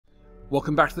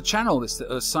Welcome back to the channel. This is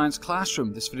the Earth Science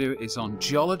Classroom. This video is on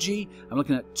geology. I'm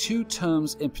looking at two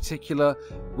terms in particular,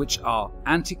 which are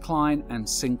anticline and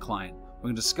syncline. We're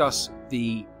going to discuss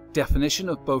the definition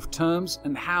of both terms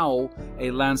and how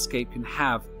a landscape can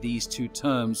have these two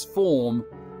terms form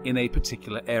in a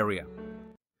particular area.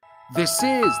 This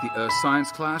is the Earth Science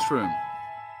Classroom.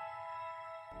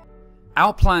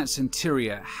 Our planet's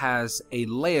interior has a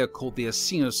layer called the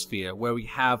asthenosphere, where we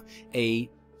have a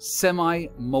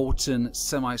semi-molten,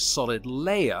 semi-solid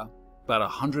layer about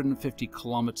 150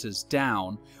 kilometers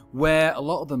down, where a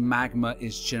lot of the magma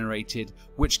is generated,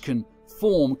 which can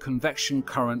form convection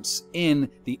currents in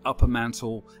the upper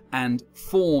mantle and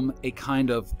form a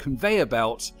kind of conveyor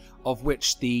belt of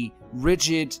which the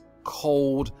rigid,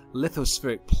 cold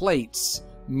lithospheric plates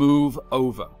move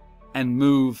over and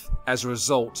move as a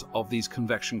result of these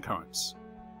convection currents.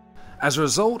 As a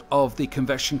result of the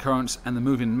convection currents and the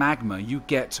moving magma, you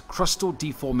get crustal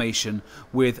deformation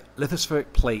with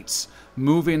lithospheric plates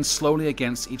moving slowly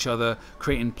against each other,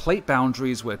 creating plate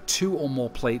boundaries where two or more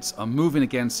plates are moving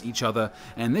against each other.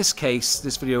 And in this case,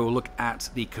 this video will look at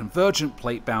the convergent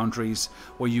plate boundaries,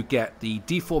 where you get the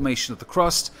deformation of the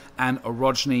crust, and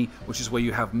orogeny, which is where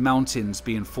you have mountains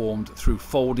being formed through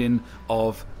folding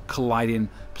of colliding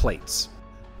plates.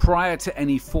 Prior to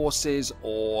any forces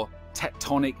or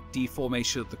tectonic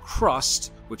deformation of the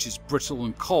crust, which is brittle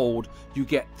and cold, you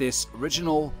get this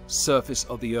original surface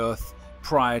of the Earth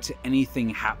prior to anything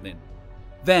happening.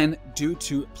 Then, due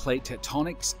to plate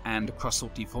tectonics and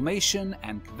crustal deformation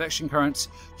and convection currents,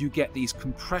 you get these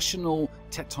compressional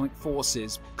tectonic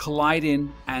forces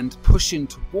colliding and pushing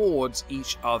towards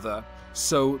each other,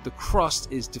 so the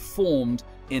crust is deformed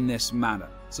in this manner.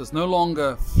 So it's no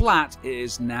longer flat, it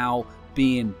is now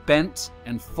being bent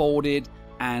and folded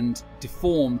and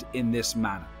deformed in this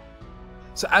manner.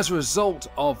 So as a result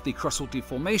of the crustal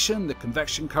deformation, the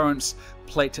convection currents,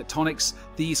 plate tectonics,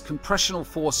 these compressional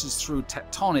forces through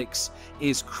tectonics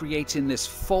is creating this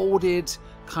folded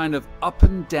kind of up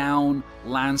and down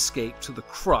landscape to the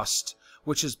crust,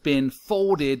 which has been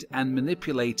folded and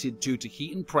manipulated due to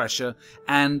heat and pressure,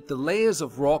 and the layers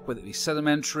of rock, whether it be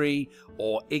sedimentary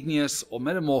or igneous or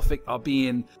metamorphic, are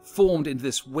being formed into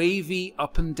this wavy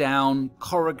up and down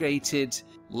corrugated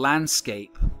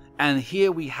landscape. And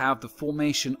here we have the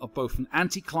formation of both an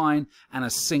anticline and a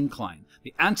syncline.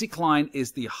 The anticline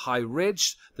is the high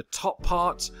ridge, the top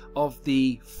part of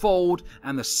the fold,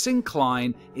 and the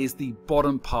syncline is the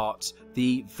bottom part,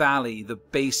 the valley, the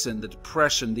basin, the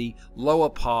depression, the lower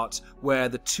part where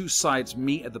the two sides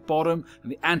meet at the bottom,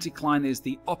 and the anticline is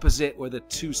the opposite, where the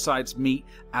two sides meet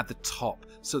at the top.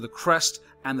 So the crest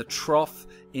and the trough,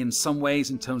 in some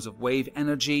ways in terms of wave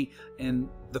energy, and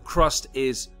the crust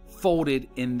is folded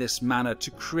in this manner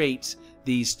to create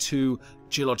these two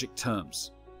geologic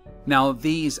terms. Now,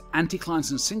 these anticlines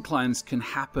and synclines can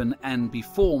happen and be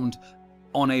formed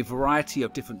on a variety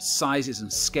of different sizes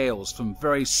and scales, from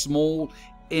very small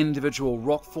individual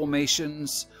rock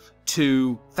formations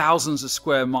to thousands of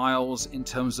square miles in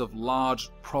terms of large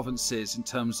provinces, in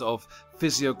terms of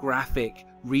physiographic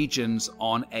regions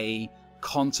on a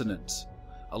continent,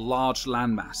 a large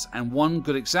landmass. And one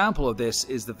good example of this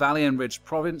is the Valley and Ridge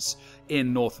province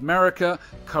in North America,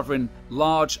 covering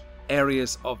large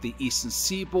areas of the eastern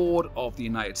seaboard of the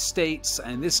United States.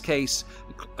 And in this case,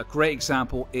 a great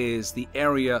example is the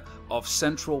area of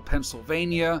central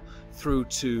Pennsylvania through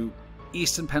to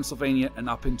eastern Pennsylvania and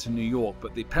up into New York.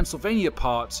 But the Pennsylvania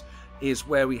part is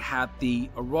where we had the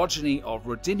orogeny of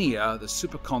Rodinia, the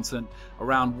supercontinent,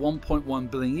 around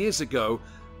 1.1 billion years ago,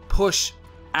 push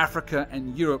Africa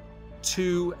and Europe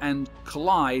to and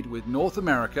collide with North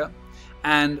America,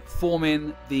 and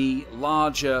forming the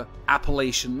larger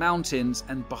Appalachian Mountains.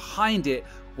 And behind it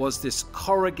was this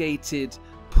corrugated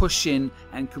pushing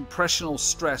and compressional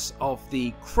stress of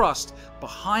the crust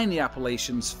behind the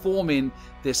Appalachians, forming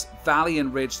this valley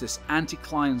and ridge, this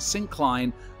anticline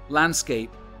syncline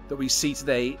landscape that we see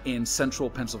today in central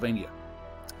Pennsylvania.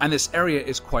 And this area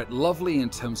is quite lovely in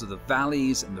terms of the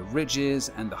valleys and the ridges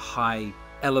and the high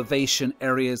elevation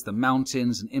areas, the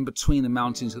mountains, and in between the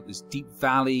mountains you've got these deep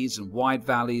valleys and wide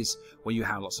valleys where you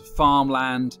have lots of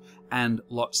farmland and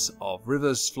lots of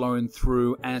rivers flowing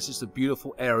through, and it's just a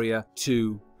beautiful area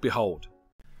to behold.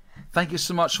 Thank you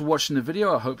so much for watching the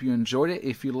video. I hope you enjoyed it.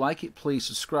 If you like it, please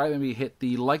subscribe and maybe hit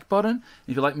the like button.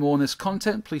 If you like more on this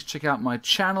content, please check out my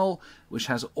channel, which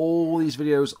has all these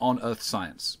videos on earth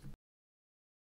science.